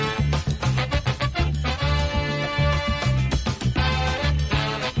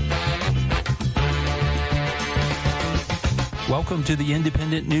Welcome to the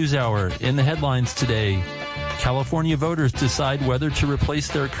Independent News Hour. In the headlines today, California voters decide whether to replace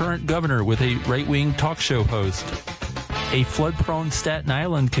their current governor with a right-wing talk show host. A flood-prone Staten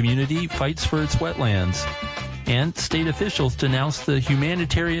Island community fights for its wetlands. And state officials denounce the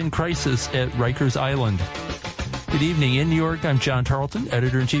humanitarian crisis at Rikers Island. Good evening. In New York, I'm John Tarleton,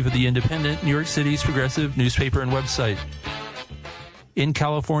 editor-in-chief of The Independent, New York City's progressive newspaper and website. In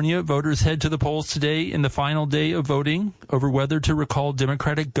California, voters head to the polls today in the final day of voting over whether to recall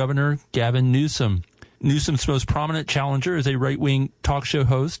Democratic Governor Gavin Newsom. Newsom's most prominent challenger is a right-wing talk show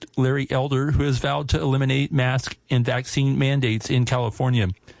host, Larry Elder, who has vowed to eliminate mask and vaccine mandates in California.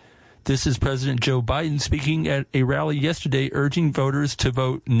 This is President Joe Biden speaking at a rally yesterday urging voters to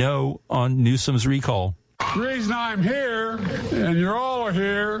vote no on Newsom's recall. The reason I'm here, and you all are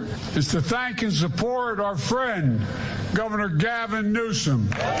here, is to thank and support our friend, Governor Gavin Newsom,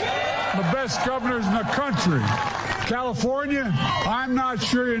 the best governors in the country. California, I'm not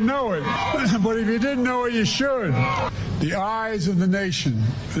sure you know it, but if you didn't know it, you should. The eyes of the nation,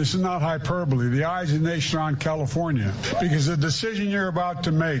 this is not hyperbole, the eyes of the nation are on California, because the decision you're about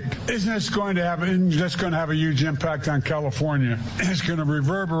to make isn't just going to have a huge impact on California. It's going to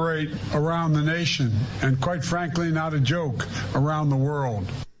reverberate around the nation, and quite frankly, not a joke, around the world.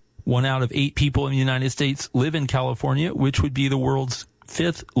 1 out of 8 people in the United States live in California, which would be the world's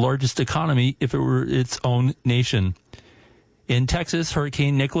 5th largest economy if it were its own nation. In Texas,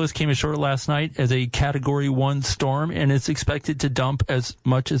 Hurricane Nicholas came ashore last night as a Category 1 storm and is expected to dump as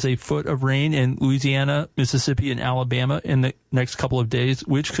much as a foot of rain in Louisiana, Mississippi, and Alabama in the next couple of days,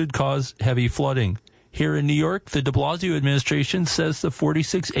 which could cause heavy flooding. Here in New York, the de Blasio administration says the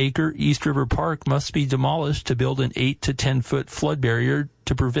 46-acre East River Park must be demolished to build an 8 to 10-foot flood barrier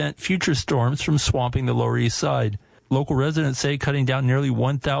to prevent future storms from swamping the Lower East Side. Local residents say cutting down nearly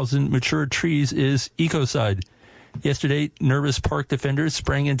 1,000 mature trees is ecocide. Yesterday, nervous park defenders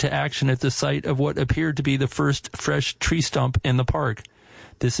sprang into action at the site of what appeared to be the first fresh tree stump in the park.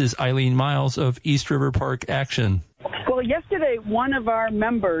 This is Eileen Miles of East River Park Action. Well, yesterday, one of our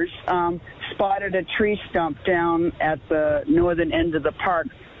members spotted a tree stump down at the northern end of the park,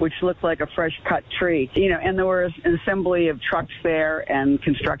 which looked like a fresh cut tree. And there was an assembly of trucks there and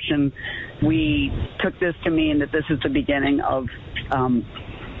construction. We took this to mean that this is the beginning of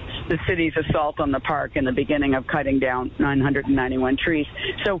the city's assault on the park and the beginning of cutting down 991 trees.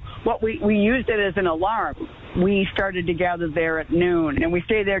 So what we used it as an alarm. We started to gather there at noon, and we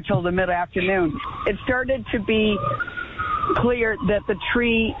stayed there till the mid-afternoon. It started to be clear that the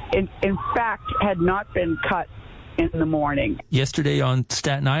tree, in fact, had not been cut in the morning. Yesterday on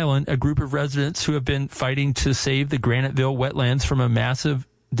Staten Island, a group of residents who have been fighting to save the Graniteville wetlands from a massive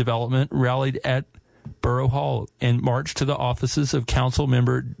development rallied at Borough Hall and marched to the offices of Council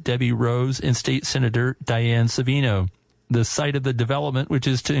Member Debbie Rose and State Senator Diane Savino. The site of the development, which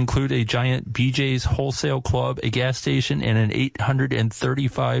is to include a giant BJ's wholesale club, a gas station, and an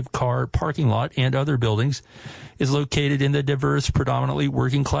 835-car parking lot and other buildings, is located in the diverse, predominantly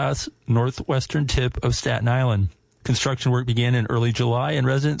working-class northwestern tip of Staten Island. Construction work began in early July, and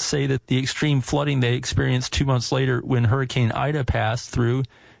residents say that the extreme flooding they experienced 2 months later when Hurricane Ida passed through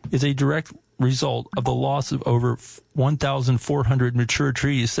is a direct result of the loss of over 1,400 mature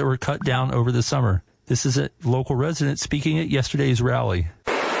trees that were cut down over the summer. This is a local resident speaking at yesterday's rally.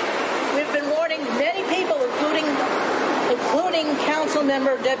 We've been warning many people, including Council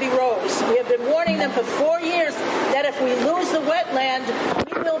Member Debbie Rose. We have been warning them for 4 years that if we lose the wetland,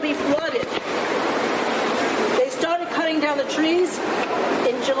 we will be flooded. They started cutting down the trees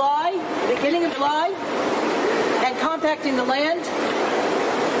in July, beginning of July, and compacting the land.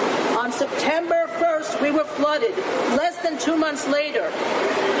 On September 1st, we were flooded. Less than 2 months later.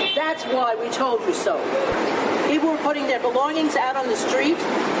 That's why we told you so. People were putting their belongings out on the street.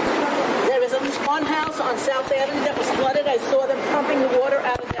 There was at least one house on South Avenue that was flooded. I saw them pumping the water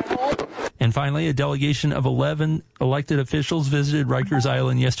out of their home. And finally, a delegation of 11 elected officials visited Rikers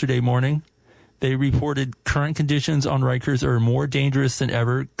Island yesterday morning. They reported current conditions on Rikers are more dangerous than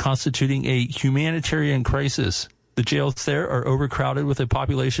ever, constituting a humanitarian crisis. The jails there are overcrowded with a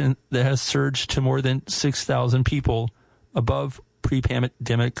population that has surged to more than 6,000 people, above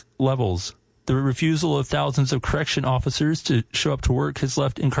pre-pandemic levels. The refusal of thousands of correction officers to show up to work has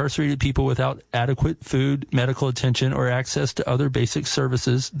left incarcerated people without adequate food, medical attention, or access to other basic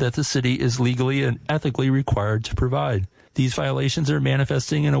services that the city is legally and ethically required to provide. These violations are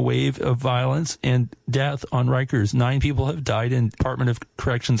manifesting in a wave of violence and death on Rikers. 9 people have died in Department of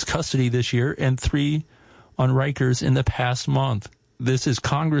Corrections custody this year, and 3 on Rikers in the past month. This is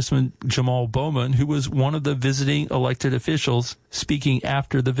Congressman Jamal Bowman, who was one of the visiting elected officials, speaking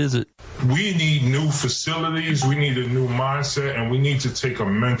after the visit. We need new facilities, we need a new mindset, and we need to take a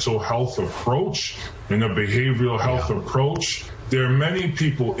mental health approach and a behavioral health approach. There are many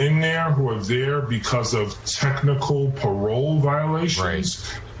people in there who are there because of technical parole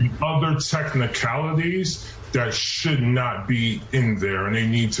violations and other technicalities that should not be in there, and they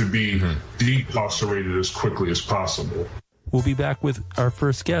need to be decarcerated as quickly as possible. We'll be back with our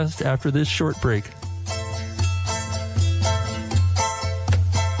first guest after this short break.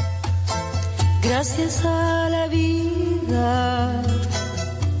 Gracias a la vida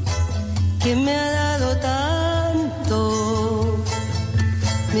que me ha dado tanto,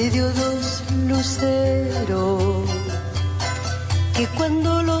 me dio dos luceros que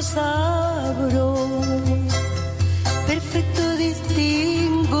cuando los abro perfecto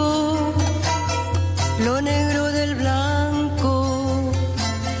distingo lo negro del blanco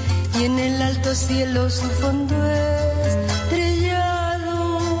y en el alto cielo su fondo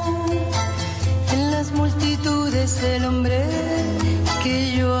estrellado, en las multitudes el hombre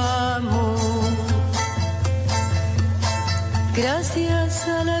que yo amo. Gracias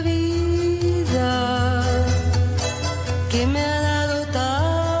a la vida que me ha dado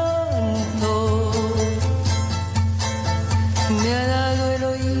tanto, me ha dado el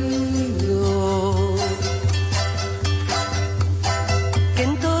oído que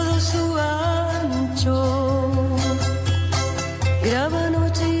en todo su ancho graba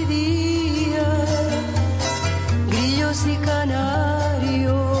noche y día, grillos y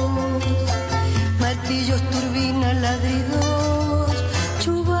canarios, martillos, turbinas, ladridos,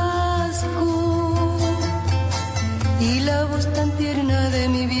 chubasco y la voz tan tierna de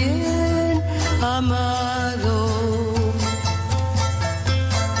mi bien amado.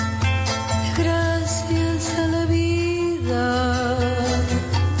 Gracias a la vida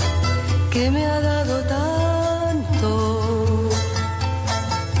que me ha dado tanto,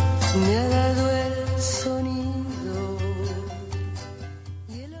 me ha dado el sonido.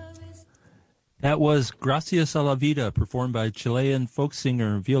 That was Gracias a la Vida, performed by Chilean folk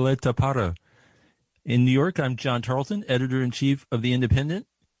singer Violeta Parra. In New York, I'm John Tarleton, editor-in-chief of The Independent,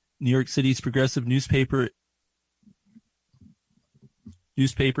 New York City's progressive newspaper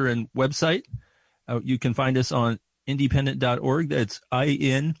and website. You can find us on independent.org. That's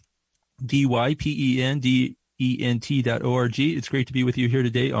INDYPENDENT.org. It's great to be with you here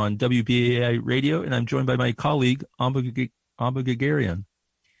today on WBAI Radio, and I'm joined by my colleague, Amba Gagarian.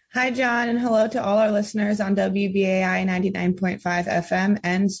 Hi, John, and hello to all our listeners on WBAI 99.5 FM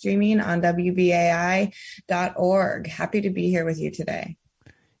and streaming on WBAI.org. Happy to be here with you today.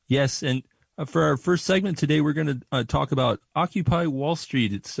 Yes, and for our first segment today, we're going to talk about Occupy Wall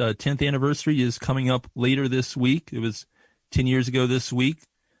Street. Its 10th anniversary is coming up later this week. It was 10 years ago this week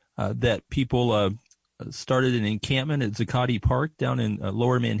that people started an encampment at Zuccotti Park down in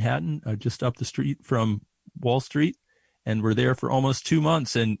Lower Manhattan, just up the street from Wall Street. And we're there for almost 2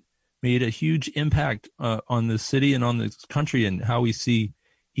 months and made a huge impact on the city and on the country and how we see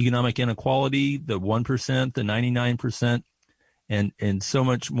economic inequality, the 1%, the 99%, and so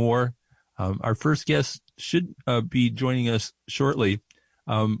much more. Our first guest should be joining us shortly.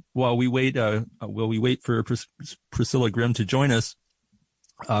 While we wait for Priscilla Grimm to join us,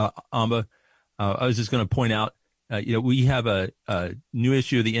 Amba, I was just going to point out, we have a new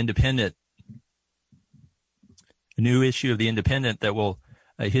issue of The Independent. A new issue of The Independent that will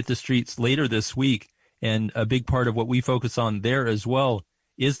hit the streets later this week. And a big part of what we focus on there as well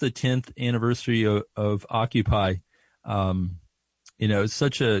is the 10th anniversary of Occupy. It's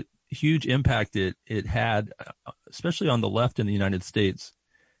such a huge impact it had, especially on the left in the United States.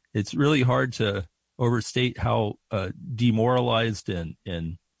 It's really hard to overstate how demoralized and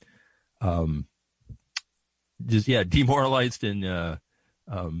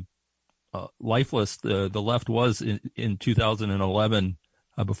lifeless the left was in 2011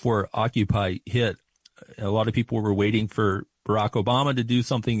 before Occupy hit. A lot of people were waiting for Barack Obama to do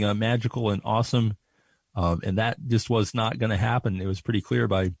something magical and awesome, and that just was not going to happen. It was pretty clear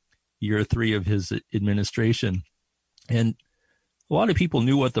by year 3 of his administration. And a lot of people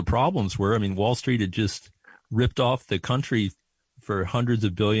knew what the problems were. I mean, Wall Street had just ripped off the country for hundreds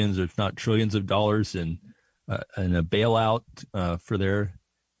of billions, if not trillions of dollars in a bailout for their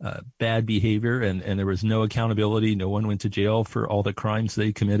bad behavior, and there was no accountability. No one went to jail for all the crimes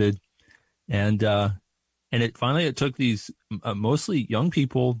they committed. And it took these mostly young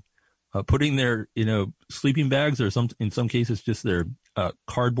people putting their, sleeping bags or in some cases just their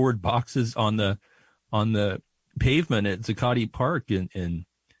cardboard boxes on the pavement at Zuccotti Park and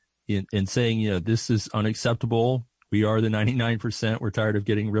saying, this is unacceptable. We are the 99%. We're tired of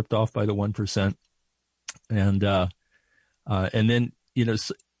getting ripped off by the 1%. And then,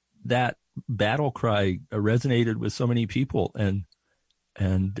 that battle cry resonated with so many people and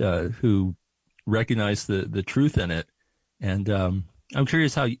who recognize the truth in it. And I'm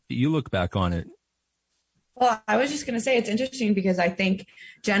curious how you look back on it. Well, I was just going to say it's interesting because I think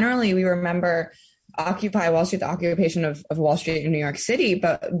generally we remember Occupy Wall Street, the occupation of Wall Street in New York City,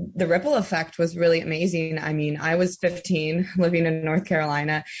 but the ripple effect was really amazing. I mean, I was 15 living in North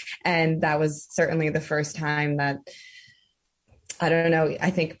Carolina, and that was certainly the first time that, I don't know,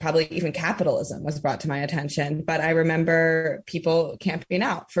 I think probably even capitalism was brought to my attention. But I remember people camping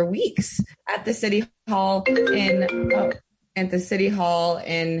out for weeks at the city hall in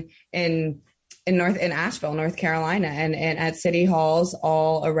Asheville, North Carolina, and at city halls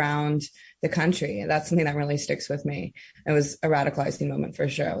all around the country. That's something that really sticks with me. It was a radicalizing moment for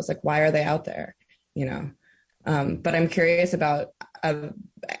sure. I was like, why are they out there? But I'm curious about an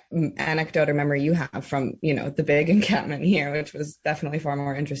anecdote or memory you have from, the big encampment here, which was definitely far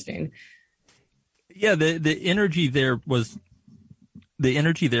more interesting. Yeah, the energy there was, it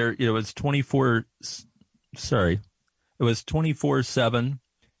was 24/7.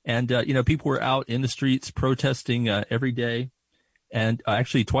 And, people were out in the streets protesting every day. And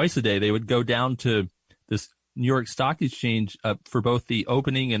actually twice a day, they would go down to this New York Stock Exchange for both the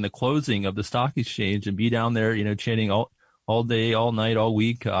opening and the closing of the stock exchange and be down there, chanting all day, all night, all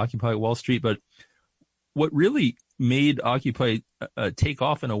week, Occupy Wall Street. But what really made Occupy take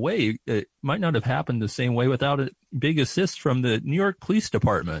off in a way, it might not have happened the same way without a big assist from the New York Police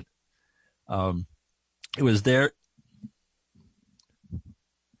Department. It was there.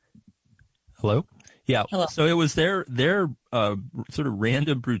 Hello? Yeah. Hello. So it was their sort of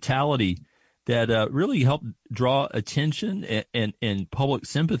random brutality that really helped draw attention and public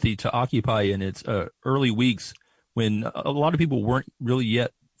sympathy to Occupy in its early weeks when a lot of people weren't really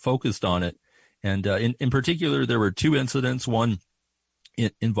yet focused on it. And in particular, there were two incidents, one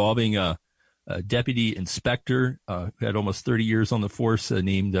involving a deputy inspector who had almost 30 years on the force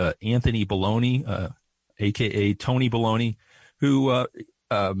named Anthony Baloney, a.k.a. Tony Baloney, who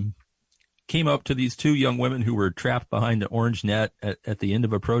came up to these two young women who were trapped behind an orange net at the end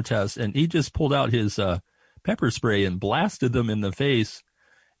of a protest, and he just pulled out his pepper spray and blasted them in the face,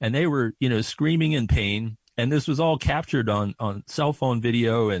 and they were, screaming in pain. And this was all captured on cell phone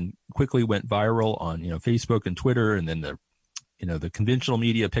video and quickly went viral on, Facebook and Twitter, and then the conventional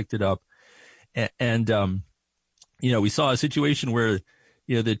media picked it up, and we saw a situation where,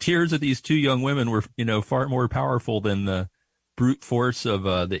 the tears of these two young women were, far more powerful than the brute force of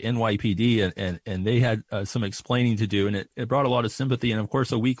the NYPD, and they had some explaining to do, and it brought a lot of sympathy. And of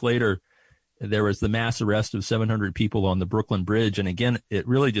course, a week later, there was the mass arrest of 700 people on the Brooklyn Bridge, and again, it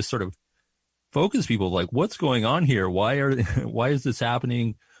really just sort of focused people like, what's going on here? Why is this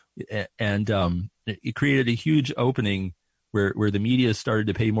happening? And it created a huge opening where the media started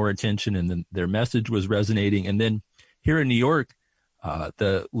to pay more attention, and then their message was resonating. And then here in New York,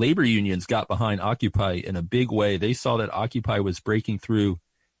 the labor unions got behind Occupy in a big way. They saw that Occupy was breaking through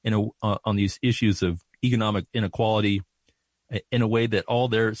on these issues of economic inequality in a way that all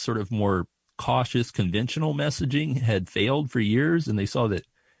their sort of more cautious, conventional messaging had failed for years. And they saw that,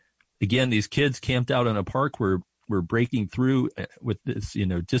 again, these kids camped out in a park were breaking through with this,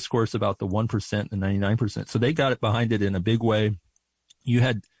 discourse about the 1% and 99%. So they got it behind it in a big way. You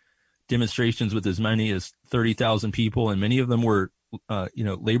had demonstrations with as many as 30,000 people, and many of them were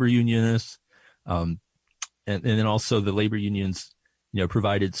labor unionists, and then also the labor unions,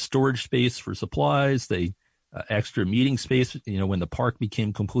 provided storage space for supplies. They extra meeting space, when the park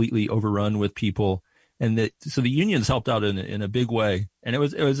became completely overrun with people, and so the unions helped out in a big way. And it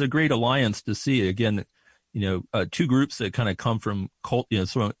was a great alliance to see again, two groups that kind of come from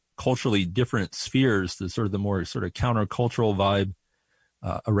sort of culturally different spheres, the more sort of countercultural vibe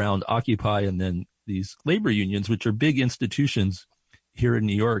around Occupy, and then these labor unions, which are big institutions here in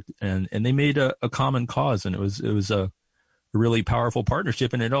New York, and they made a common cause, and it was a really powerful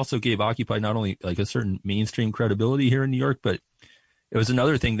partnership. And it also gave Occupy not only like a certain mainstream credibility here in New York, but it was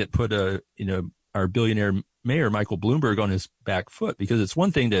another thing that put our billionaire mayor Michael Bloomberg on his back foot, because it's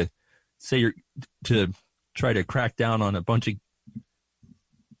one thing to say to try to crack down on a bunch of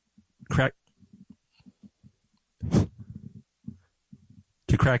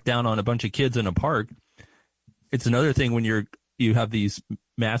kids in a park. It's another thing when you have these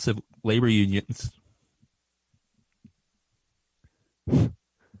massive labor unions. I'm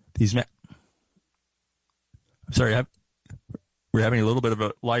sorry, we're having a little bit of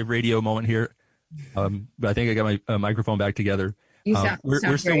a live radio moment here, but I think I got my microphone back together.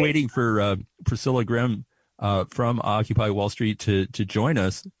 We're still waiting for Priscilla Grimm from Occupy Wall Street to join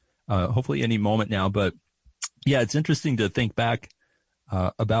us, hopefully any moment now. But yeah, it's interesting to think back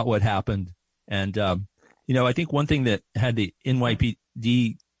about what happened. And, I think one thing that had the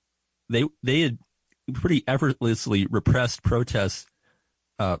NYPD, they had pretty effortlessly repressed protests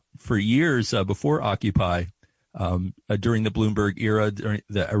for years before Occupy, during the Bloomberg era, during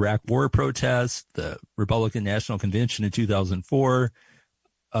the Iraq War protests, the Republican National Convention in 2004,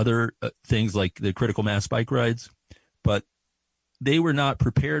 other things like the critical mass bike rides. But they were not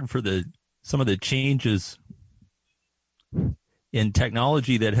prepared for some of the changes in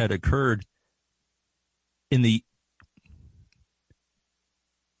technology that had occurred in the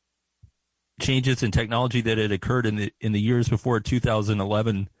years before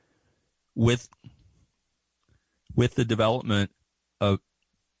 2011 with the development of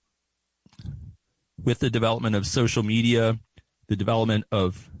social media, the development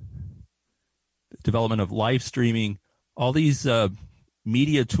of live streaming, all these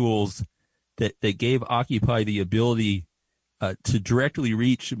media tools that gave Occupy the ability to directly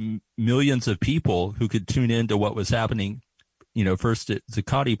reach millions of people who could tune in to what was happening, first at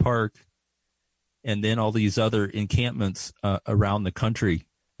Zuccotti Park and then all these other encampments around the country.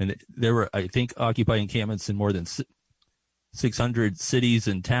 And there were, I think, Occupy encampments in more than 600 cities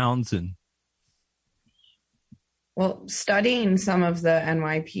and towns. And well, studying some of the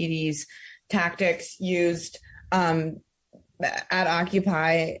NYPD's tactics used at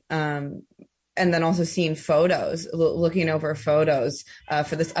Occupy, and then also seeing photos, looking over photos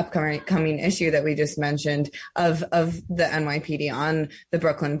for this upcoming issue that we just mentioned of the NYPD on the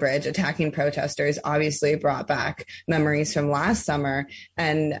Brooklyn Bridge attacking protesters, obviously brought back memories from last summer.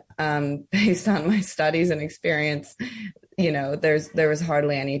 And based on my studies and experience, there was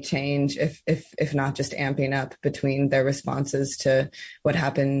hardly any change, if not just amping up, between their responses to what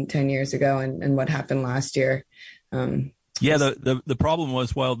happened 10 years ago and what happened last year. The problem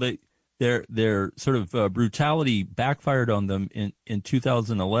was, while their sort of brutality backfired on them in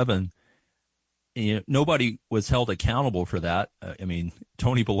 2011, nobody was held accountable for that.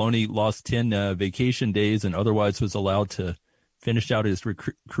 Tony Baloney lost 10 vacation days and otherwise was allowed to finish out his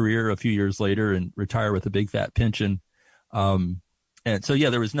career a few years later and retire with a big fat pension. And so,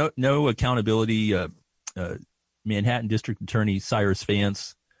 there was no accountability. Manhattan District Attorney Cyrus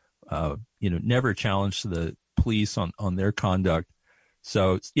Vance, never challenged the police on their conduct.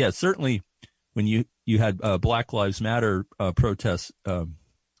 So, certainly when you had Black Lives Matter protests,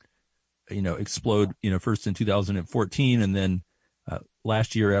 explode, first in 2014 and then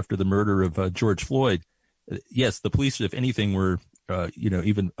last year after the murder of George Floyd, yes, the police, if anything, were,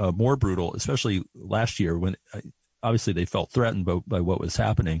 even more brutal, especially last year when obviously they felt threatened by what was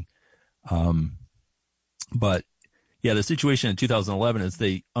happening. But, the situation in 2011 is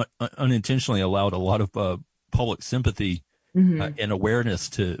they unintentionally allowed a lot of public sympathy and awareness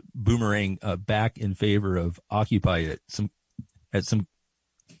to boomerang back in favor of Occupy at some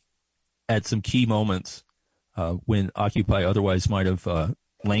key moments when Occupy otherwise might have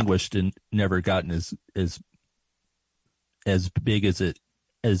languished and never gotten as big as it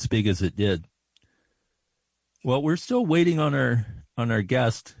did. Well, we're still waiting on our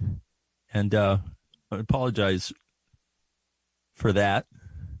guest, and I apologize for that.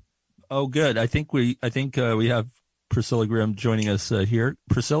 Oh, good. I think we have Priscilla Grimm joining us here.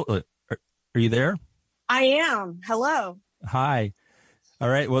 Priscilla, are you there? I am. Hello. Hi. All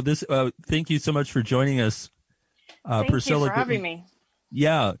right. Well, thank you so much for joining us. Thank Priscilla, you for having me.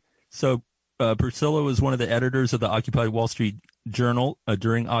 Yeah. So Priscilla was one of the editors of the Occupy Wall Street Journal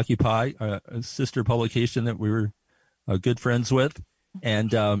during Occupy, a sister publication that we were good friends with,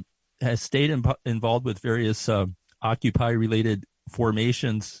 and has stayed involved with various Occupy-related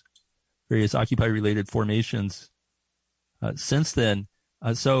formations since then.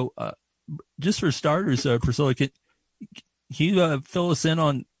 So just for starters, Priscilla, can you fill us in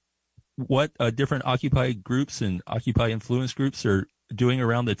on what different Occupy groups and Occupy influence groups are doing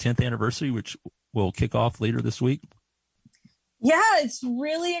around the 10th anniversary, which will kick off later this week? Yeah, it's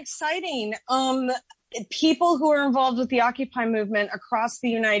really exciting. People who are involved with the Occupy movement across the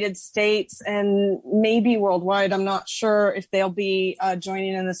United States and maybe worldwide, I'm not sure if they'll be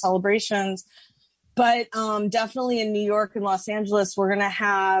joining in the celebrations, but definitely in New York and Los Angeles, we're going to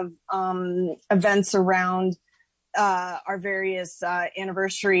have events around our various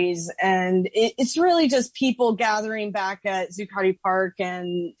anniversaries. And it's really just people gathering back at Zuccotti Park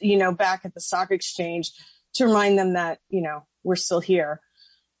and, back at the Stock Exchange to remind them that, we're still here.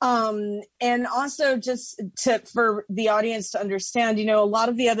 And also just for the audience to understand, a lot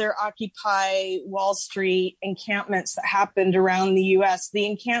of the other Occupy Wall Street encampments that happened around the U.S., the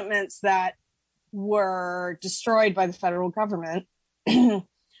encampments that were destroyed by the federal government.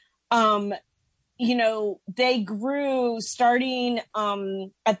 They grew starting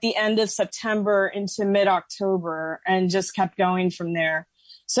at the end of September into mid-October and just kept going from there.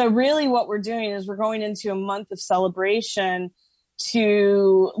 So really what we're doing is we're going into a month of celebration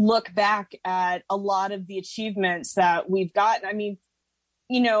to look back at a lot of the achievements that we've gotten. I mean,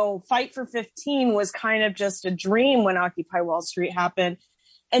 Fight for 15 was kind of just a dream when Occupy Wall Street happened.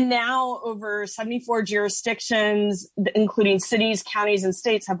 And now over 74 jurisdictions, including cities, counties, and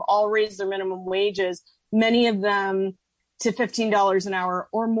states, have all raised their minimum wages, many of them to $15 an hour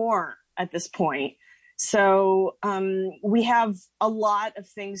or more at this point. So we have a lot of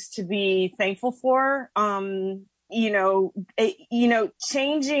things to be thankful for.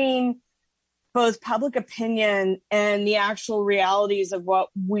 Changing both public opinion and the actual realities of what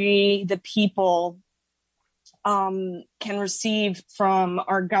we, the people, can receive from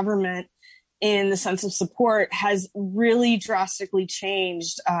our government in the sense of support has really drastically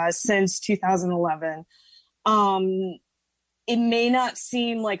changed since 2011. It may not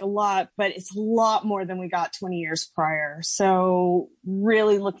seem like a lot, but it's a lot more than we got 20 years prior. So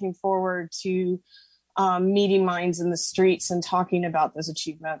really looking forward to meeting minds in the streets and talking about those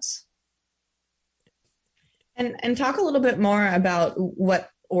achievements. And talk a little bit more about what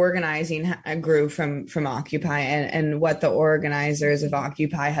organizing grew from Occupy and what the organizers of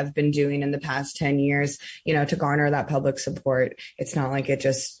Occupy have been doing in the past 10 years, to garner that public support. It's not like it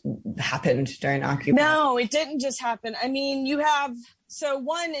just happened during Occupy. No, it didn't just happen. I mean,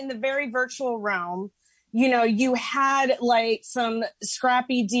 one in the very virtual realm, you had like some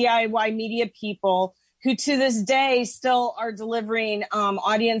scrappy DIY media people who to this day still are delivering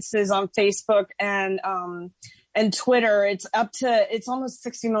audiences on Facebook and Twitter. It's almost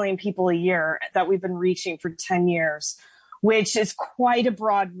 60 million people a year that we've been reaching for 10 years, which is quite a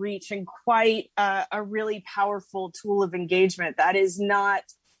broad reach and quite a really powerful tool of engagement that is not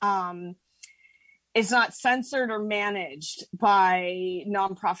censored or managed by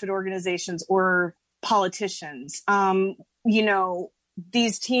nonprofit organizations or politicians.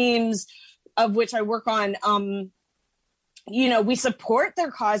 These teams of which I work on, we support their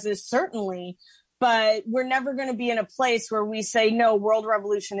causes, certainly, but we're never going to be in a place where we say, no, world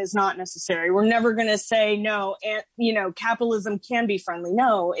revolution is not necessary. We're never going to say, no, capitalism can be friendly.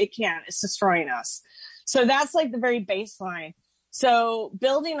 No, it can't. It's destroying us. So that's like the very baseline. So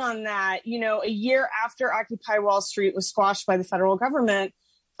building on that, a year after Occupy Wall Street was squashed by the federal government,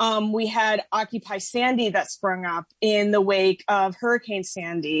 we had Occupy Sandy that sprung up in the wake of Hurricane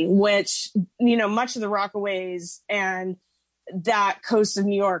Sandy, which, much of the Rockaways and that coast of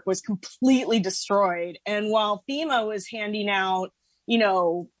New York was completely destroyed. And while FEMA was handing out,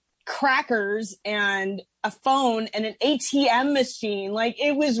 crackers and a phone and an ATM machine, like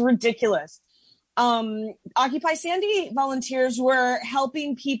it was ridiculous. Occupy Sandy volunteers were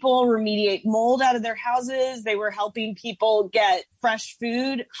helping people remediate mold out of their houses. They were helping people get fresh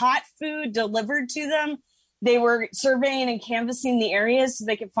food, hot food delivered to them. They were surveying and canvassing the areas so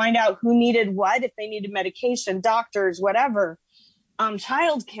they could find out who needed what, if they needed medication, doctors, whatever,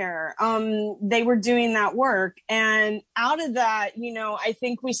 childcare. They were doing that work. And out of that, I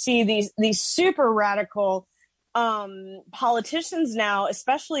think we see these super radical politicians now,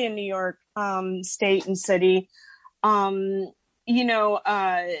 especially in New York state and city. We're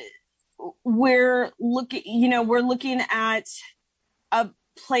looking at a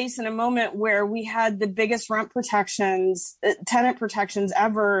place in a moment where we had the biggest tenant protections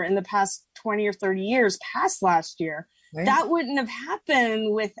ever in the past 20 or 30 years past last year. Right. That wouldn't have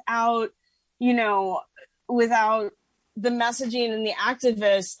happened without the messaging and the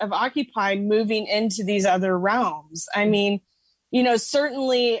activists of Occupy moving into these other realms. I mean,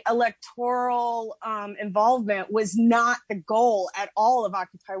 certainly electoral involvement was not the goal at all of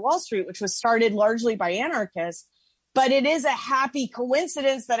Occupy Wall Street, which was started largely by anarchists, but it is a happy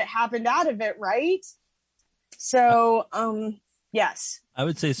coincidence that it happened out of it, right? So, yes. I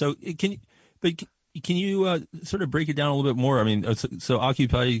would say so. Can you sort of break it down a little bit more? I mean, so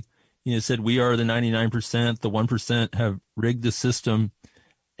Occupy, said we are the 99%, the 1% have rigged the system.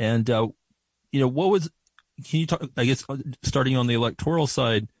 And, can you talk, I guess, starting on the electoral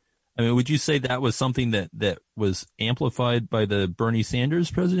side, I mean, would you say that was something that was amplified by the Bernie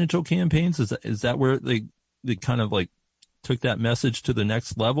Sanders presidential campaigns? Is that where they kind of like took that message to the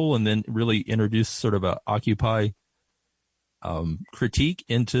next level and then really introduced sort of a Occupy critique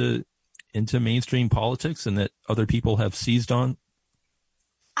into mainstream politics and that other people have seized on?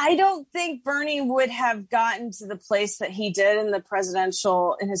 I don't think Bernie would have gotten to the place that he did in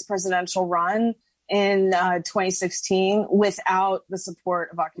his presidential run in 2016 without the support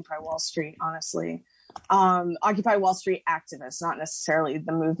of Occupy Wall Street, honestly. Occupy Wall Street activists, not necessarily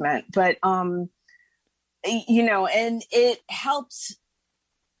the movement, but, you know, and it helped.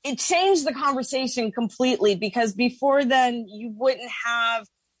 It changed the conversation completely, because before then you wouldn't have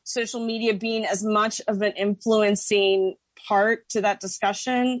social media being as much of an influencing part to that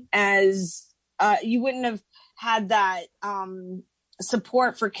discussion as you wouldn't have had that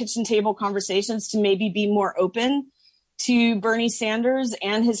support for kitchen table conversations to maybe be more open to Bernie Sanders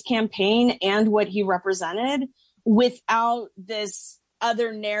and his campaign and what he represented, without this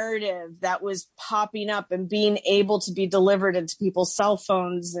other narrative that was popping up and being able to be delivered into people's cell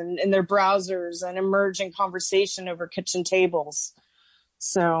phones and in their browsers and emerge in conversation over kitchen tables.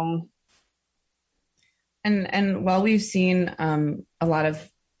 So. And while we've seen a lot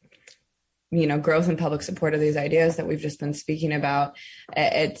of, you know, growth in public support of these ideas that we've just been speaking about,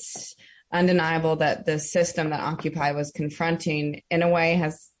 it's undeniable that the system that Occupy was confronting in a way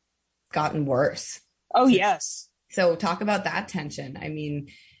has gotten worse. Oh, yes. So talk about that tension. I mean,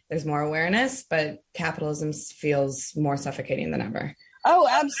 there's more awareness, but capitalism feels more suffocating than ever. Oh,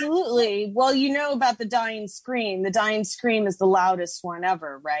 absolutely. Well, you know about the dying scream. The dying scream is the loudest one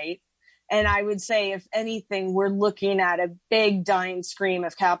ever, right? And I would say, if anything, we're looking at a big dying scream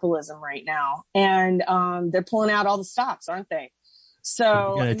of capitalism right now. And they're pulling out all the stops, aren't they? So are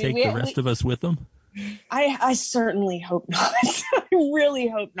you going to take the rest of us with them? I certainly hope not. I really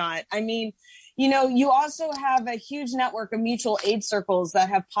hope not. I mean, you know, you also have a huge network of mutual aid circles that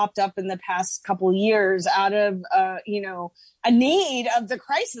have popped up in the past couple of years out of, you know, a need of the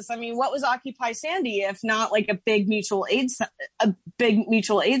crisis. I mean, what was Occupy Sandy if not like a big mutual aid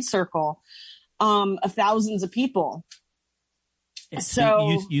circle of thousands of people?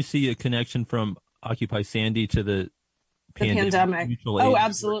 So you see a connection from Occupy Sandy to the pandemic. Oh,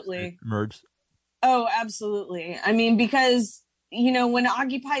 absolutely. Emerged. Oh, absolutely. I mean, because, you know, when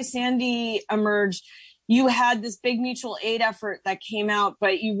Occupy Sandy emerged, you had this big mutual aid effort that came out,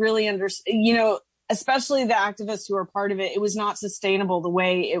 but you really you know, especially the activists who were part of it, it was not sustainable the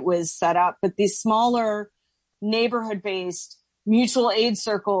way it was set up. But these smaller neighborhood-based mutual aid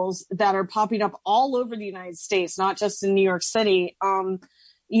circles that are popping up all over the United States, not just in New York City,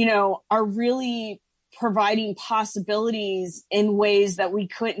 you know, are really providing possibilities in ways that we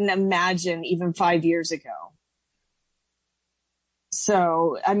couldn't imagine even 5 years ago.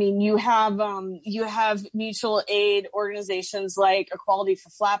 So, I mean, you have mutual aid organizations like Equality for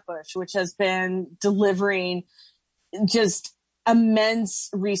Flatbush, which has been delivering just immense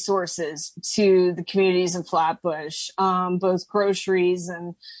resources to the communities in Flatbush, both groceries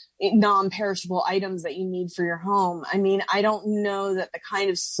and non-perishable items that you need for your home. I mean, I don't know that the kind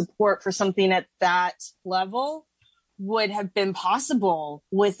of support for something at that level would have been possible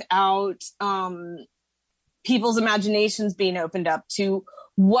without people's imaginations being opened up to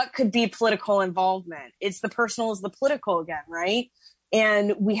what could be political involvement. It's the personal is the political again, right?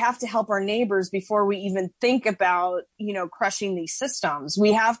 And we have to help our neighbors before we even think about, you know, crushing these systems.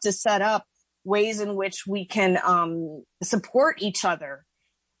 We have to set up ways in which we can support each other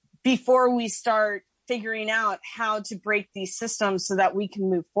before we start figuring out how to break these systems so that we can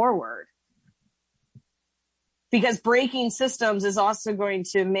move forward. Because breaking systems is also going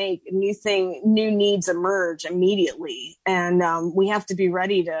to make new needs emerge immediately. And we have to be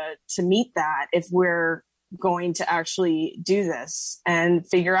ready to meet that if we're going to actually do this and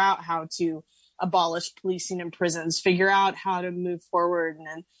figure out how to abolish policing in prisons, figure out how to move forward in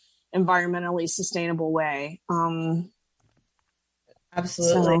an environmentally sustainable way.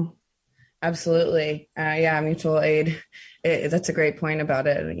 Absolutely. So. Absolutely. Yeah, mutual aid. That's a great point about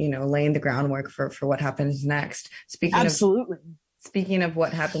it, you know, laying the groundwork for what happens next. Speaking of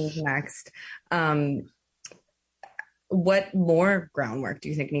what happens next, what more groundwork do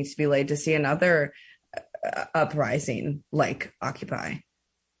you think needs to be laid to see another uprising like Occupy?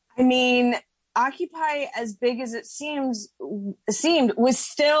 I mean, Occupy, as big as it seemed, was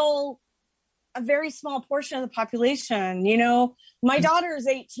still a very small portion of the population. You know, my daughter is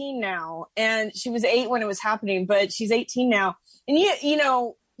 18 now, and she was 8 when it was happening, but she's 18 now. And you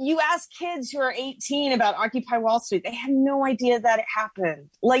know, you ask kids who are 18 about Occupy Wall Street, they have no idea that it happened.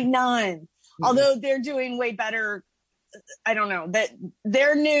 Like none. Mm-hmm. Although they're doing way better. I don't know that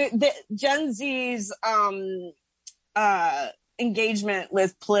Gen Z's engagement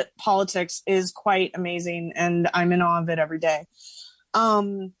with politics is quite amazing, and I'm in awe of it every day.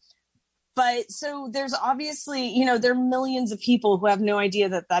 But so there's obviously, you know, there are millions of people who have no idea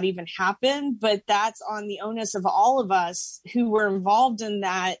that even happened, but that's on the onus of all of us who were involved in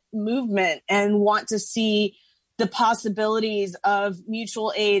that movement and want to see the possibilities of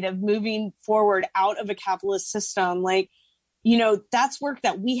mutual aid, of moving forward out of a capitalist system. Like, that's work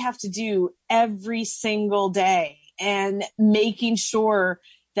that we have to do every single day, and making sure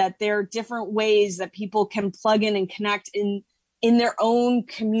that there are different ways that people can plug in and connect in their own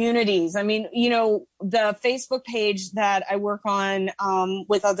communities. I mean, the Facebook page that I work on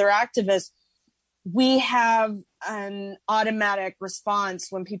with other activists, we have an automatic response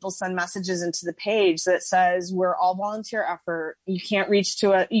when people send messages into the page that says, we're all volunteer effort. You can't reach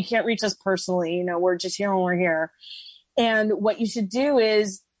us personally. We're just here when we're here. And what you should do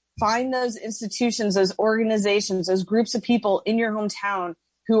is find those institutions, those organizations, those groups of people in your hometown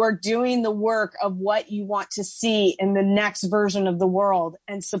who are doing the work of what you want to see in the next version of the world,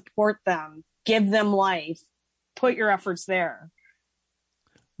 and support them, give them life, put your efforts there.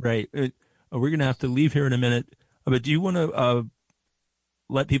 Right. We're going to have to leave here in a minute, but do you want to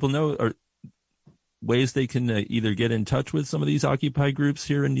let people know or ways they can either get in touch with some of these Occupy groups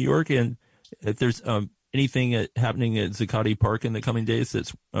here in New York, and if there's anything happening at Zuccotti Park in the coming days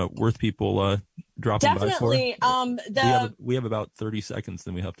that's worth people dropping by for? Definitely. We have about 30 seconds,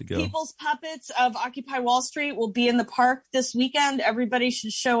 then we have to go. People's Puppets of Occupy Wall Street will be in the park this weekend. Everybody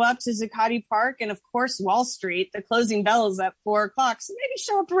should show up to Zuccotti Park, and of course Wall Street. The closing bell is at 4:00, so maybe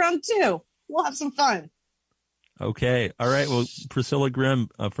show up around 2. We'll have some fun. Okay. All right. Well, Priscilla Grimm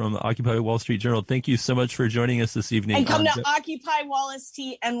from Occupy Wall Street Journal, thank you so much for joining us this evening. And come to Occupy Wall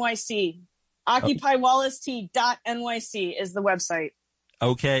Street NYC. OccupyWallST.NYC is the website.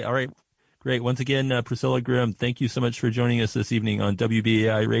 Okay. All right. Great. Once again, Priscilla Grimm, thank you so much for joining us this evening on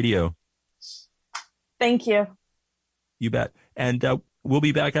WBAI Radio. Thank you. You bet. And we'll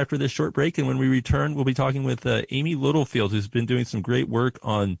be back after this short break. And when we return, we'll be talking with Amy Littlefield, who's been doing some great work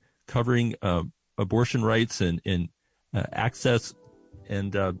on covering abortion rights and access.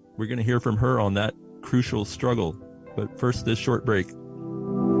 And we're going to hear from her on that crucial struggle. But first, this short break.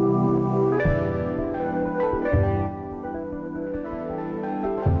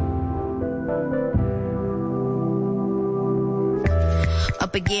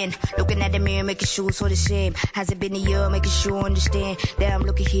 Up again, looking at the mirror, making sure so the shame. Has it been a year, making sure understand that I'm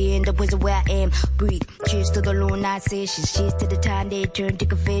looking here in the prison where I am. Breathe, cheers to the long night sessions, cheers to the time they turn to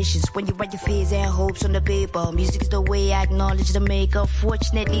confessions. When you write your fears and hopes on the paper, music is the way I acknowledge the maker.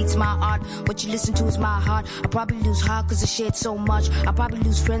 Fortunately, it's my art, what you listen to is my heart. I probably lose heart cause I shared so much. I probably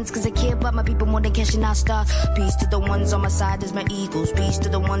lose friends cause I care about my people more than cashing out stars. Peace to the ones on my side as my eagles. Peace to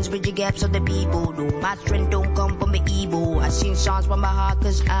the ones bridging gaps of the people. No, my strength don't come from the evil. I sing songs from my heart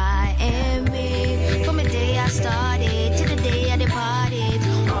cause I am me. From the day I started to the day I departed,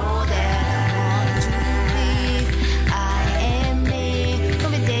 all that I want to be. I am me.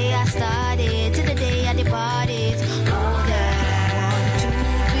 From the day I started to the day I departed, all that I want to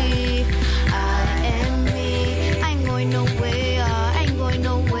be. I am me. I ain't going nowhere. I ain't going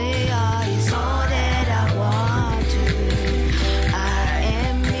nowhere. It's all that I want to be. I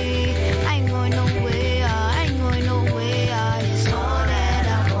am me. I ain't going nowhere. I ain't going nowhere. It's all that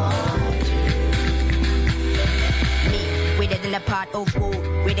I want to be. Me, with it in the pot of gold.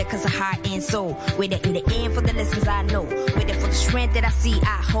 With it cause of heart and soul. With it in the end for the lessons I know. With it for the strength that I see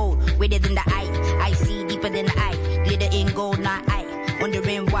I hold. With it in the eye, I see deeper than the eye. Glitter in gold, not eye.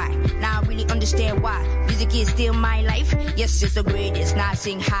 Wondering why. Now I really understand why. Music is still my life. Yes, it's the greatest. Now I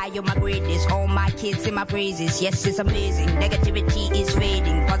sing high on my greatness. All my kids sing my praises. Yes, it's amazing. Negativity is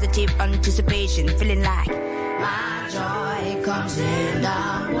fading. Positive anticipation. Feeling like my joy comes in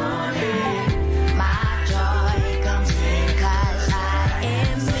the morning. My joy comes in cause I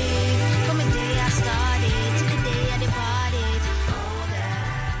am me. From the day I started to the day I departed. All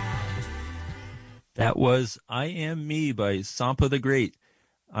That was I Am Me by Sampa the Great.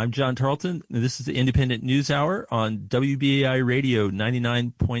 I'm John Tarleton. This is the Independent News Hour on WBAI Radio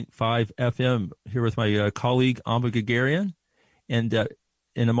 99.5 FM. Here with my colleague, Amba Gagarian. And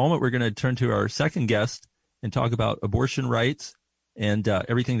in a moment, we're going to turn to our second guest and talk about abortion rights and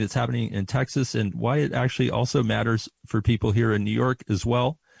everything that's happening in Texas and why it actually also matters for people here in New York as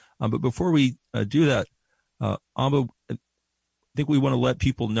well. But before we do that, Amba, I think we want to let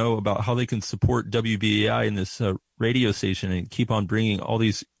people know about how they can support WBAI in this radio station and keep on bringing all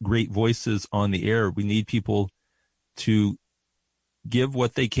these great voices on the air. We need people to give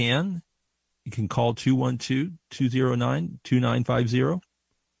what they can. You can call 212-209-2950.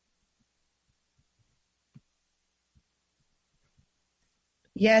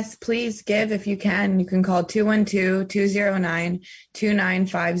 Yes, please give if you can. You can call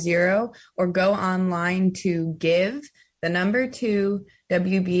 212-209-2950 or go online to give the number 2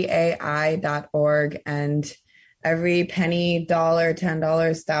 WBAI.org, and every penny, dollar, $10,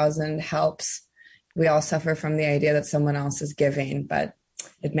 1,000 helps we all suffer from the idea that someone else is giving, but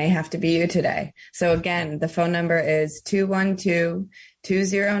it may have to be you today. So again, the phone number is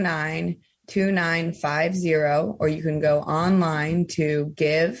 212-209-2950, or you can go online to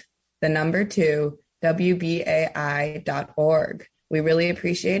WBAI.org. We really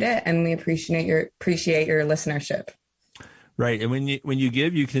appreciate it, and we appreciate your listenership. Right. And when you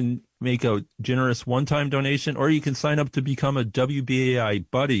give, you can make a generous one-time donation, or you can sign up to become a WBAI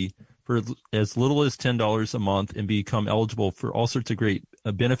buddy for as little as $10 a month and become eligible for all sorts of great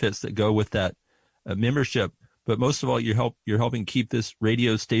benefits that go with that membership. But most of all, you're helping keep this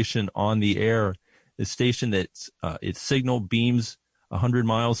radio station on the air, a station that's its signal beams 100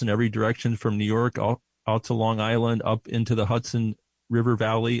 miles in every direction from New York out to Long Island, up into the Hudson River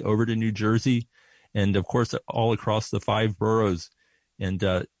Valley, over to New Jersey, and of course all across the 5 boroughs. And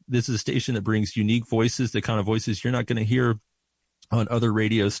this is a station that brings unique voices, the kind of voices you're not going to hear on other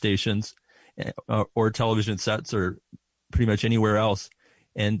radio stations or television sets or pretty much anywhere else.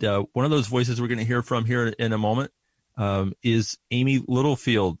 And one of those voices we're going to hear from here in a moment is Amy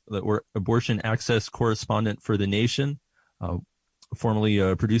Littlefield, the abortion access correspondent for The Nation, formerly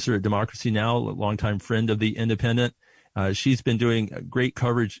a producer at Democracy Now!, a longtime friend of The Independent. She's been doing great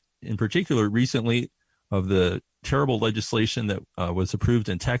coverage, in particular recently, of the terrible legislation that was approved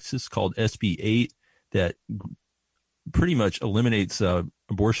in Texas called SB 8 that pretty much eliminates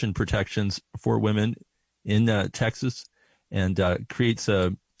abortion protections for women in Texas, and creates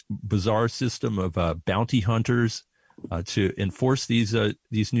a bizarre system of bounty hunters to enforce these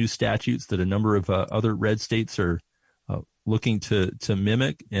new statutes that a number of other red states are looking to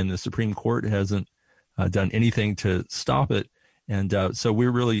mimic, and the Supreme Court hasn't done anything to stop it. And so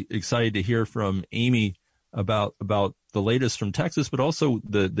we're really excited to hear from Amy about the latest from Texas, but also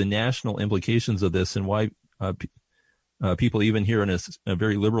the national implications of this, and why people even here in a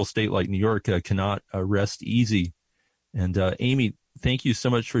very liberal state like New York cannot rest easy. And Amy, thank you so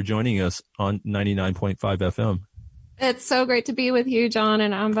much for joining us on 99.5 FM. It's so great to be with you, John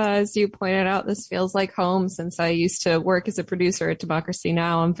and Amba. As you pointed out, this feels like home since I used to work as a producer at Democracy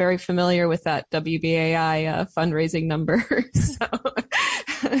Now! I'm very familiar with that WBAI fundraising number. So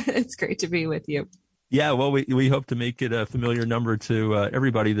it's great to be with you. Yeah, well, we hope to make it a familiar number to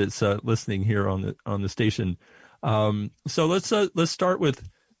everybody that's listening here on the station. So let's start with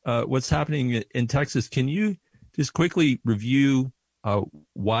what's happening in Texas. Can you just quickly review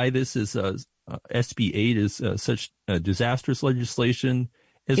why this is SB 8 is such a disastrous legislation,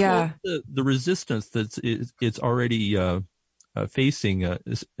 as well as the resistance that it's already facing,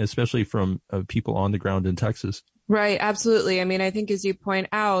 especially from people on the ground in Texas? Right. Absolutely. I mean, I think as you point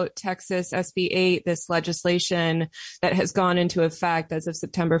out, Texas SB 8, this legislation that has gone into effect as of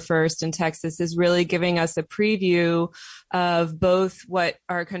September 1st in Texas, is really giving us a preview of both what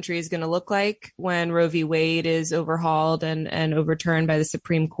our country is going to look like when Roe v. Wade is overhauled and overturned by the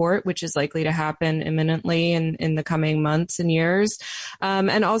Supreme Court, which is likely to happen imminently in the coming months and years.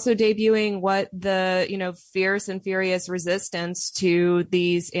 And also debuting what the, fierce and furious resistance to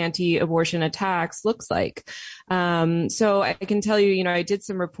these anti-abortion attacks looks like. So I can tell you, I did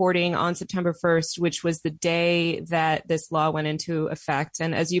some reporting on September 1st, which was the day that this law went into effect.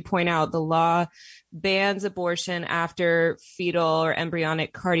 And as you point out, the law bans abortion after fetal or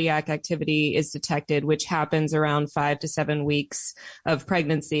embryonic cardiac activity is detected, which happens around 5 to 7 weeks of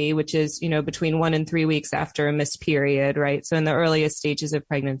pregnancy, which is, between 1 and 3 weeks after a missed period, right? So in the earliest stages of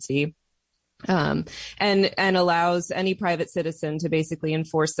pregnancy. And allows any private citizen to basically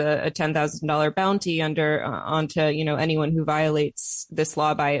enforce a $10,000 bounty onto anyone who violates this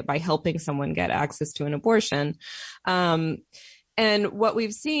law by helping someone get access to an abortion. And what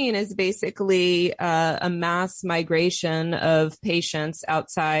we've seen is basically a mass migration of patients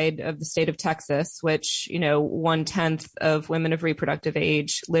outside of the state of Texas, which, 1/10 of women of reproductive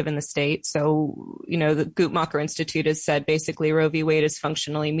age live in the state. So, the Guttmacher Institute has said basically Roe v. Wade is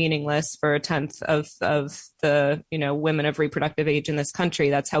functionally meaningless for 1/10 of the, women of reproductive age in this country.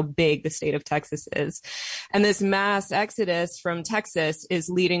 That's how big the state of Texas is. And this mass exodus from Texas is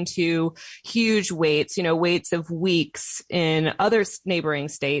leading to huge waits of weeks in other neighboring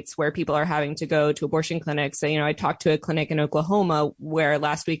states where people are having to go to abortion clinics. So, I talked to a clinic in Oklahoma where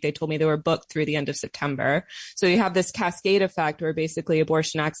last week they told me they were booked through the end of September. So you have this cascade effect where basically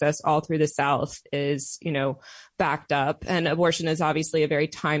abortion access all through the South is, backed up. And abortion is obviously a very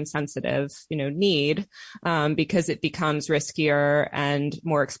time sensitive, need, because it becomes riskier and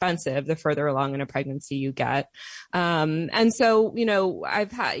more expensive the further along in a pregnancy you get. And so,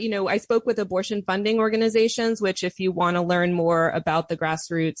 I've had, I spoke with abortion funding organizations, which if you want to learn more about the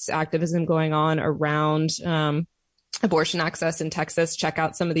grassroots activism going on around, abortion access in Texas. Check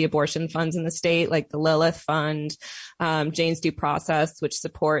out some of the abortion funds in the state, like the Lilith Fund, Jane's Due Process, which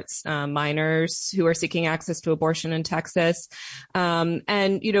supports minors who are seeking access to abortion in Texas. And,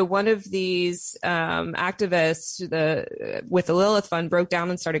 one of these activists with the Lilith Fund broke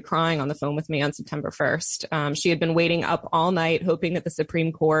down and started crying on the phone with me on September 1st. She had been waiting up all night, hoping that the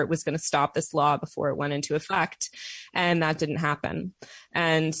Supreme Court was going to stop this law before it went into effect. And that didn't happen.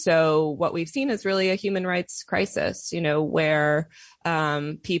 And so what we've seen is really a human rights crisis, where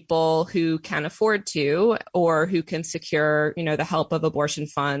people who can afford to or who can secure, the help of abortion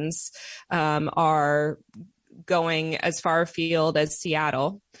funds are going as far afield as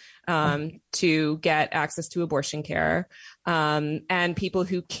Seattle to get access to abortion care. And people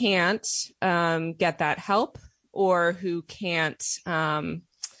who can't get that help or who can't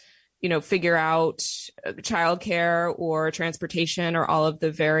figure out childcare or transportation or all of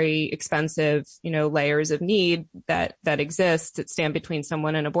the very expensive, layers of need that exist that stand between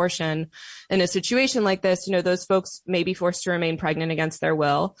someone and abortion. In a situation like this, those folks may be forced to remain pregnant against their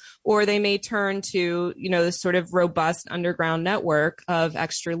will, or they may turn to, this sort of robust underground network of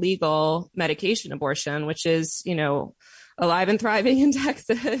extra legal medication abortion, which is, alive and thriving in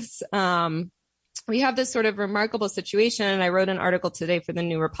Texas. We have this sort of remarkable situation, and I wrote an article today for the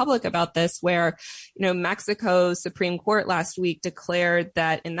New Republic about this, where, Mexico's Supreme Court last week declared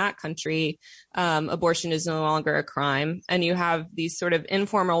that in that country, abortion is no longer a crime. And you have these sort of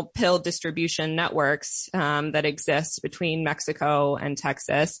informal pill distribution networks that exist between Mexico and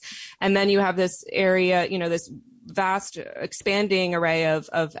Texas. And then you have this area, this vast expanding array of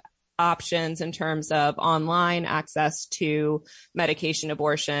options in terms of online access to medication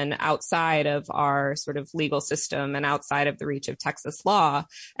abortion outside of our sort of legal system and outside of the reach of Texas law.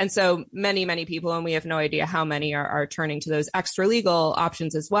 And so many, many people, and we have no idea how many, are turning to those extra legal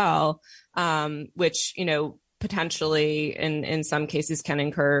options as well, which, potentially in some cases can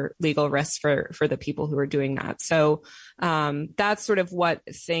incur legal risks for the people who are doing that. So that's sort of what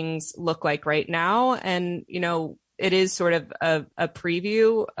things look like right now. And, it is sort of a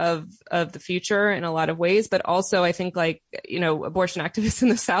preview of the future in a lot of ways, but also I think abortion activists in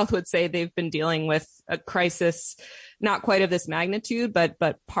the South would say they've been dealing with a crisis, not quite of this magnitude, but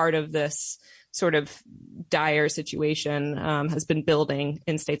part of this sort of dire situation has been building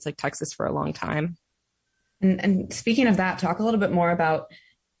in states like Texas for a long time. And speaking of that, talk a little bit more about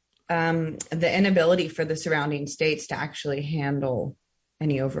the inability for the surrounding states to actually handle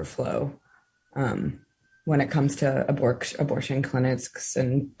any overflow when it comes to abortion clinics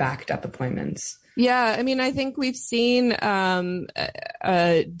and backed up appointments. Yeah, I mean, I think we've seen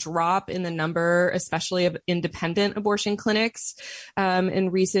a drop in the number, especially of independent abortion clinics in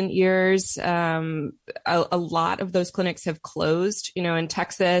recent years. A lot of those clinics have closed. In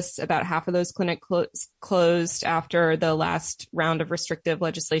Texas, about half of those clinics closed after the last round of restrictive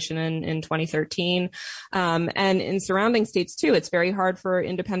legislation in 2013. And in surrounding states, too, it's very hard for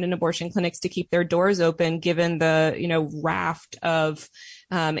independent abortion clinics to keep their doors open, given the, raft of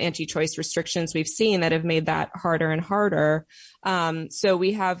anti-choice restrictions we've seen that have made that harder and harder. So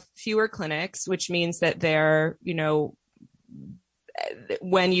we have fewer clinics, which means that they're,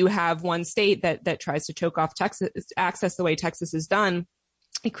 when you have one state that tries to choke off Texas access the way Texas has done,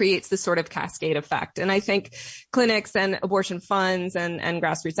 it creates this sort of cascade effect. And I think clinics and abortion funds and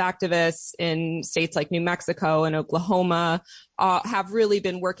grassroots activists in states like New Mexico and Oklahoma have really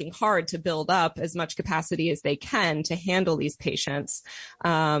been working hard to build up as much capacity as they can to handle these patients.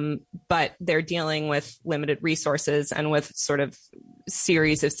 But they're dealing with limited resources and with sort of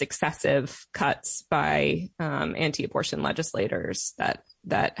series of successive cuts by anti-abortion legislators that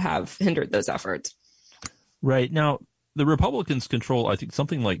have hindered those efforts. Right. Now, the Republicans control, I think,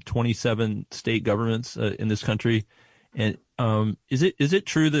 something like 27 state governments in this country. And is it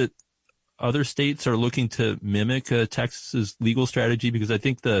true that other states are looking to mimic Texas's legal strategy? Because I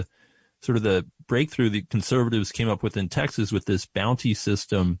think the breakthrough the conservatives came up with in Texas with this bounty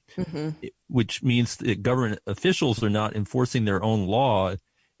system, which means that government officials are not enforcing their own law.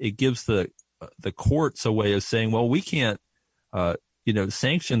 It gives the courts a way of saying, well, we can't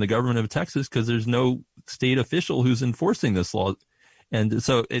sanction the government of Texas because there's no state official who's enforcing this law. And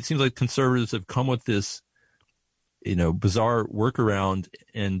so it seems like conservatives have come with this, bizarre workaround.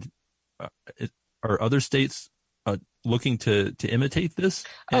 And are other states looking to imitate this?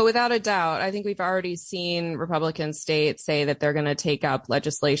 Oh, without a doubt. I think we've already seen Republican states say that they're going to take up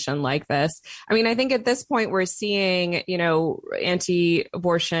legislation like this. I mean, I think at this point we're seeing,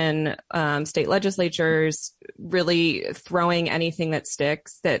 anti-abortion state legislatures really throwing anything that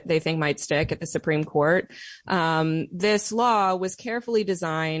sticks, that they think might stick at the Supreme Court. This law was carefully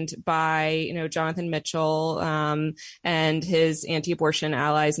designed by, Jonathan Mitchell and his anti-abortion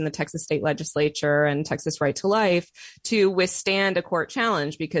allies in the Texas state legislature and Texas Right to Life to withstand a court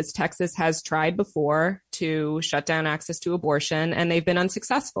challenge, because Texas has tried before to shut down access to abortion, and they've been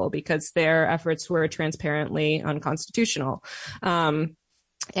unsuccessful because their efforts were transparently unconstitutional.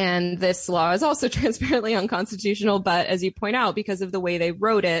 And this law is also transparently unconstitutional, but as you point out, because of the way they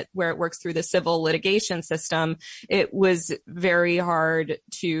wrote it, where it works through the civil litigation system, it was very hard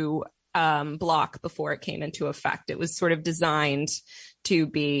to block before it came into effect. It was sort of designed to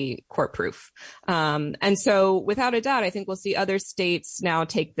be court-proof. And so without a doubt, I think we'll see other states now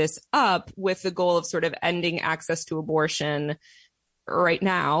take this up with the goal of sort of ending access to abortion right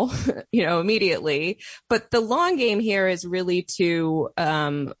now, immediately. But the long game here is really to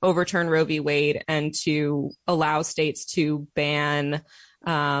overturn Roe v. Wade and to allow states to ban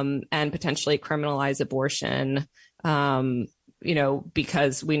and potentially criminalize abortion,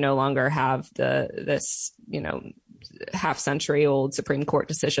 because we no longer have this half-century old Supreme Court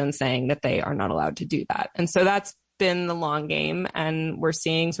decision saying that they are not allowed to do that. And so that's been the long game, and we're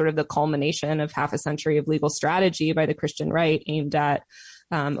seeing sort of the culmination of half a century of legal strategy by the Christian right aimed at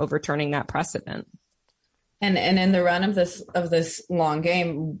overturning that precedent. And in the run of this long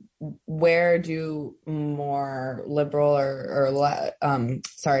game, where do more liberal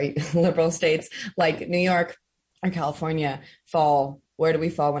liberal states like New York or California fall? Where do we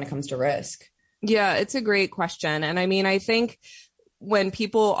fall when it comes to risk? Yeah, it's a great question. And I mean, I think when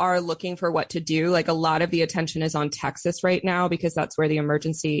people are looking for what to do, like a lot of the attention is on Texas right now because that's where the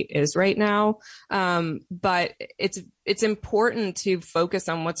emergency is right now. But it's important to focus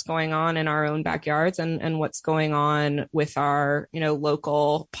on what's going on in our own backyards and what's going on with our,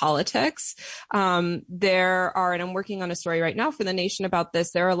 local politics. There are, and I'm working on a story right now for The Nation about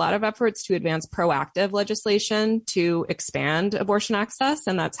this, there are a lot of efforts to advance proactive legislation to expand abortion access,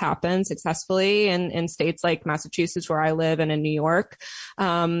 and that's happened successfully in states like Massachusetts, where I live, and in New York.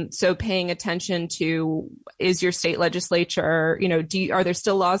 So paying attention to, is your state legislature, are there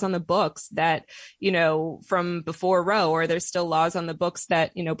still laws on the books that, from before Roe, or there's still laws on the books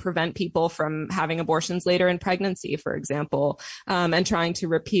that, prevent people from having abortions later in pregnancy, for example, and trying to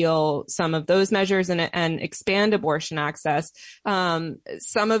repeal some of those measures and expand abortion access.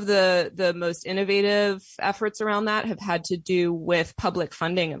 Some of the most innovative efforts around that have had to do with public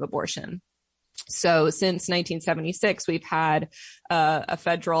funding of abortion. So since 1976, we've had a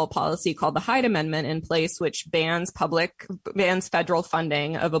federal policy called the Hyde Amendment in place, which bans federal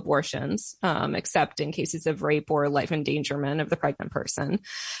funding of abortions, except in cases of rape or life endangerment of the pregnant person.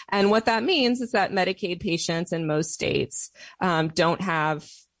 And what that means is that Medicaid patients in most states don't have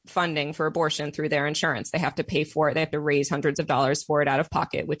funding for abortion through their insurance. They have to pay for it. They have to raise hundreds of dollars for it out of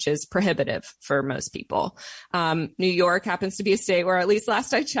pocket, which is prohibitive for most people. New York happens to be a state where, at least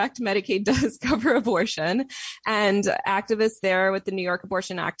last I checked, Medicaid does cover abortion. And activists there with the New York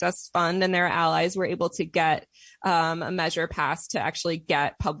Abortion Access Fund and their allies were able to get a measure passed to actually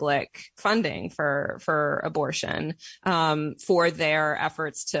get public funding for abortion, for their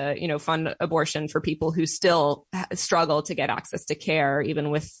efforts to, fund abortion for people who still struggle to get access to care, even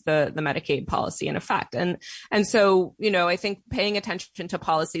with the Medicaid policy in effect. And so, I think paying attention to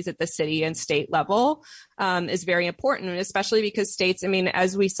policies at the city and state level is very important, especially because states,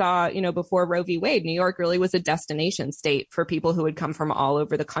 as we saw, before Roe v. Wade, New York really was a destination state for people who would come from all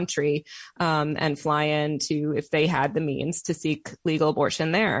over the country and fly in to, if they had the means, to seek legal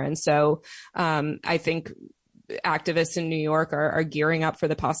abortion there. And so I think activists in New York are gearing up for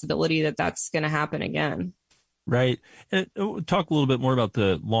the possibility that that's going to happen again. Right. And we'll talk a little bit more about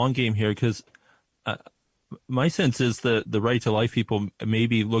the long game here, because my sense is that the right to life people may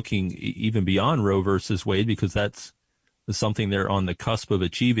be looking even beyond Roe versus Wade, because that's something they're on the cusp of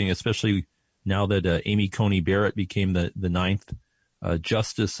achieving, especially now that Amy Coney Barrett became the ninth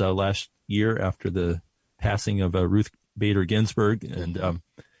justice last year after the passing of Ruth Bader Ginsburg. And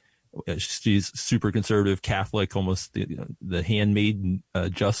she's super conservative Catholic, almost the handmaiden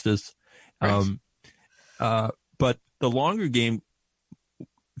justice. Right. But the longer game,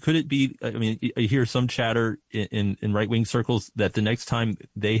 could it be, I hear some chatter in right-wing circles that the next time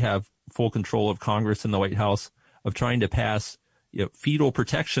they have full control of Congress and the White House, of trying to pass fetal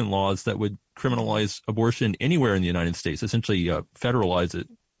protection laws that would criminalize abortion anywhere in the United States, essentially federalize it.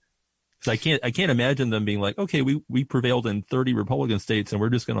 I can't imagine them being like, okay, we prevailed in 30 Republican states and we're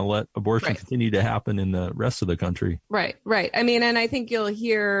just going to let abortion continue to happen in the rest of the country. Right. I mean, and I think you'll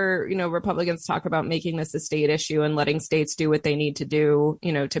hear, Republicans talk about making this a state issue and letting states do what they need to do,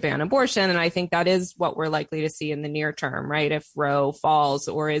 to ban abortion. And I think that is what we're likely to see in the near term, right? If Roe falls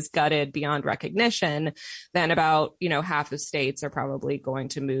or is gutted beyond recognition, then about, half of states are probably going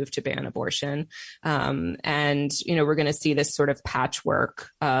to move to ban abortion. And, we're going to see this sort of patchwork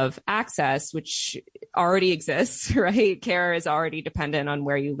of access, which already exists, right? Care is already dependent on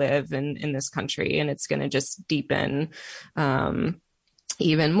where you live in this country, and it's going to just deepen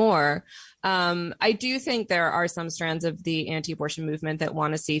even more. I do think there are some strands of the anti-abortion movement that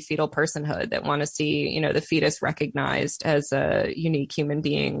want to see fetal personhood, that want to see, the fetus recognized as a unique human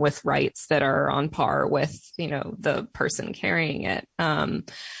being with rights that are on par with, the person carrying it.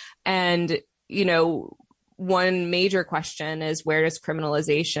 One major question is, where does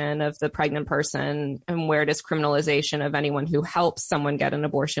criminalization of the pregnant person and where does criminalization of anyone who helps someone get an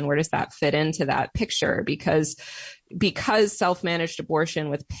abortion, where does that fit into that picture? Because self-managed abortion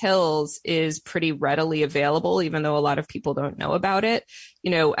with pills is pretty readily available, even though a lot of people don't know about it.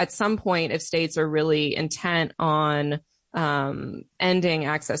 At some point, if states are really intent on ending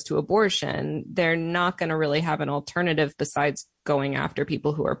access to abortion, they're not going to really have an alternative besides going after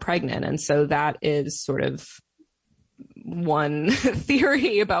people who are pregnant. And so that is sort of one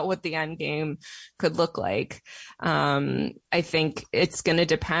theory about what the end game could look like. I think it's going to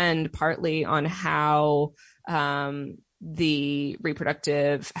depend partly on how the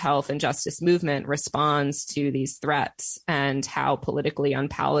reproductive health and justice movement responds to these threats and how politically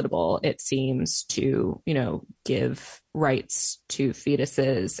unpalatable it seems to, give rights to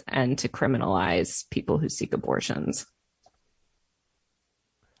fetuses and to criminalize people who seek abortions.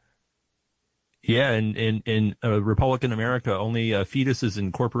 Yeah, and in Republican America, only fetuses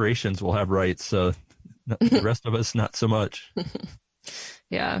and corporations will have rights. The rest of us, not so much.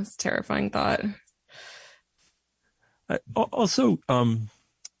 Yeah, it's a terrifying thought. Also,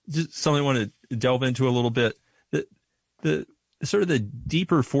 just something I want to delve into a little bit. The sort of the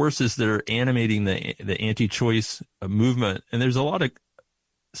deeper forces that are animating the anti-choice movement, and there's a lot of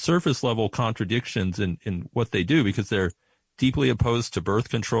surface level contradictions in what they do, because they're deeply opposed to birth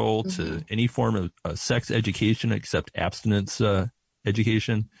control, to any form of sex education except abstinence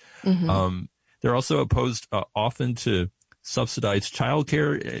education. They're also opposed often to subsidized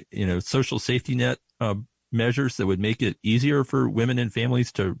childcare, social safety net measures that would make it easier for women and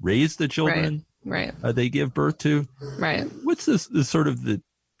families to raise the children they give birth to. Right. What's this sort of the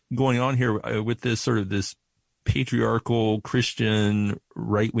going on here with this sort of this patriarchal Christian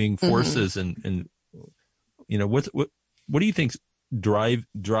right-wing forces, and what do you think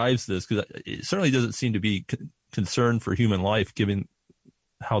drives this? Because it certainly doesn't seem to be concern for human life, given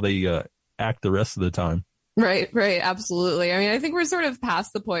how they act the rest of the time. Right. Absolutely. I mean, I think we're sort of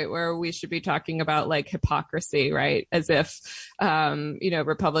past the point where we should be talking about like hypocrisy, right? As if,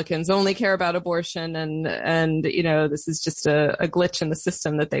 Republicans only care about abortion and, this is just a glitch in the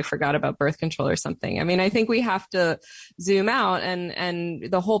system that they forgot about birth control or something. I mean, I think we have to zoom out,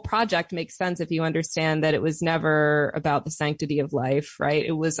 and the whole project makes sense if you understand that it was never about the sanctity of life, right?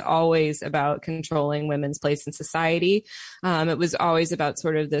 It was always about controlling women's place in society. It was always about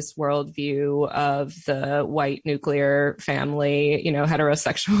sort of this worldview of the white nuclear family,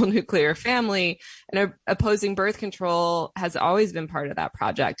 heterosexual nuclear family, and opposing birth control has always been part of that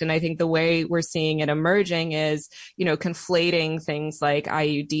project. And I think the way we're seeing it emerging is, conflating things like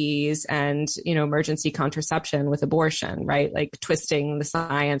IUDs and, emergency contraception with abortion, right? Like twisting the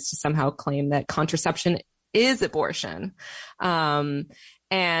science to somehow claim that contraception is abortion.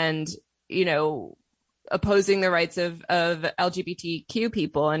 Opposing the rights of LGBTQ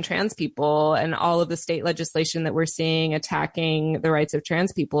people and trans people, and all of the state legislation that we're seeing attacking the rights of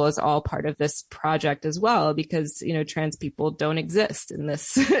trans people is all part of this project as well, because, trans people don't exist in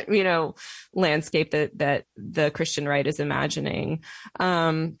this, landscape that the Christian right is imagining.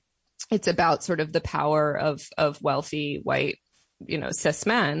 It's about sort of the power of wealthy white cis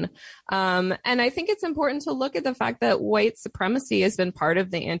men. And I think it's important to look at the fact that white supremacy has been part of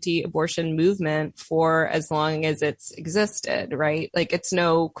the anti-abortion movement for as long as it's existed, right? Like, it's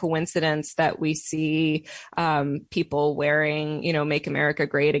no coincidence that we see people wearing, Make America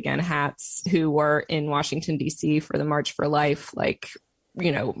Great Again hats who were in Washington, D.C. for the March for Life, like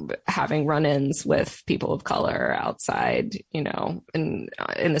having run-ins with people of color outside, in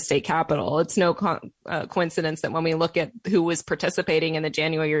the state capitol. It's no coincidence that when we look at who was participating in the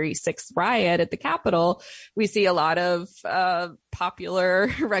January 6th riot at the Capitol, we see a lot of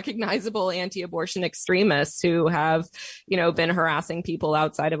popular, recognizable anti-abortion extremists who have, been harassing people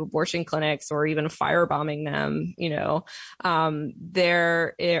outside of abortion clinics or even firebombing them.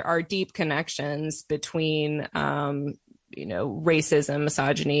 There are deep connections between racism,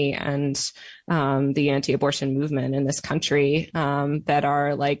 misogyny, and the anti-abortion movement in this country that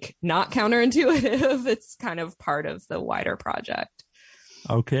are not counterintuitive. It's kind of part of the wider project.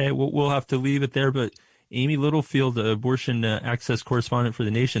 Okay, we'll have to leave it there. But Amy Littlefield, the abortion access correspondent for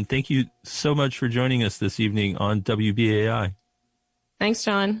The Nation, thank you so much for joining us this evening on WBAI. Thanks,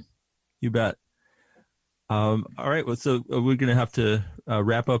 John. You bet. All right, well, so we're going to have to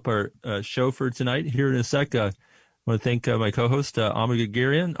wrap up our show for tonight here in a sec. I want to thank my co-host, Amma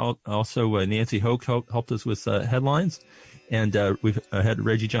Gagarian. Also, Nancy Hoke helped us with headlines. And we've had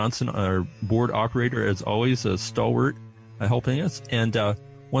Reggie Johnson, our board operator, as always, a stalwart helping us. And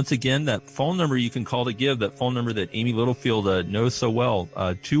once again, that phone number you can call to give, that phone number that Amy Littlefield knows so well,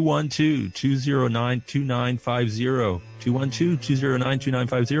 212-209-2950,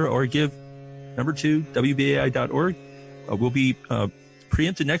 212-209-2950, or give number 2, WBAI.org. We'll be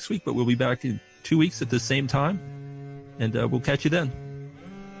preempted next week, but we'll be back in 2 weeks at the same time. And we'll catch you then.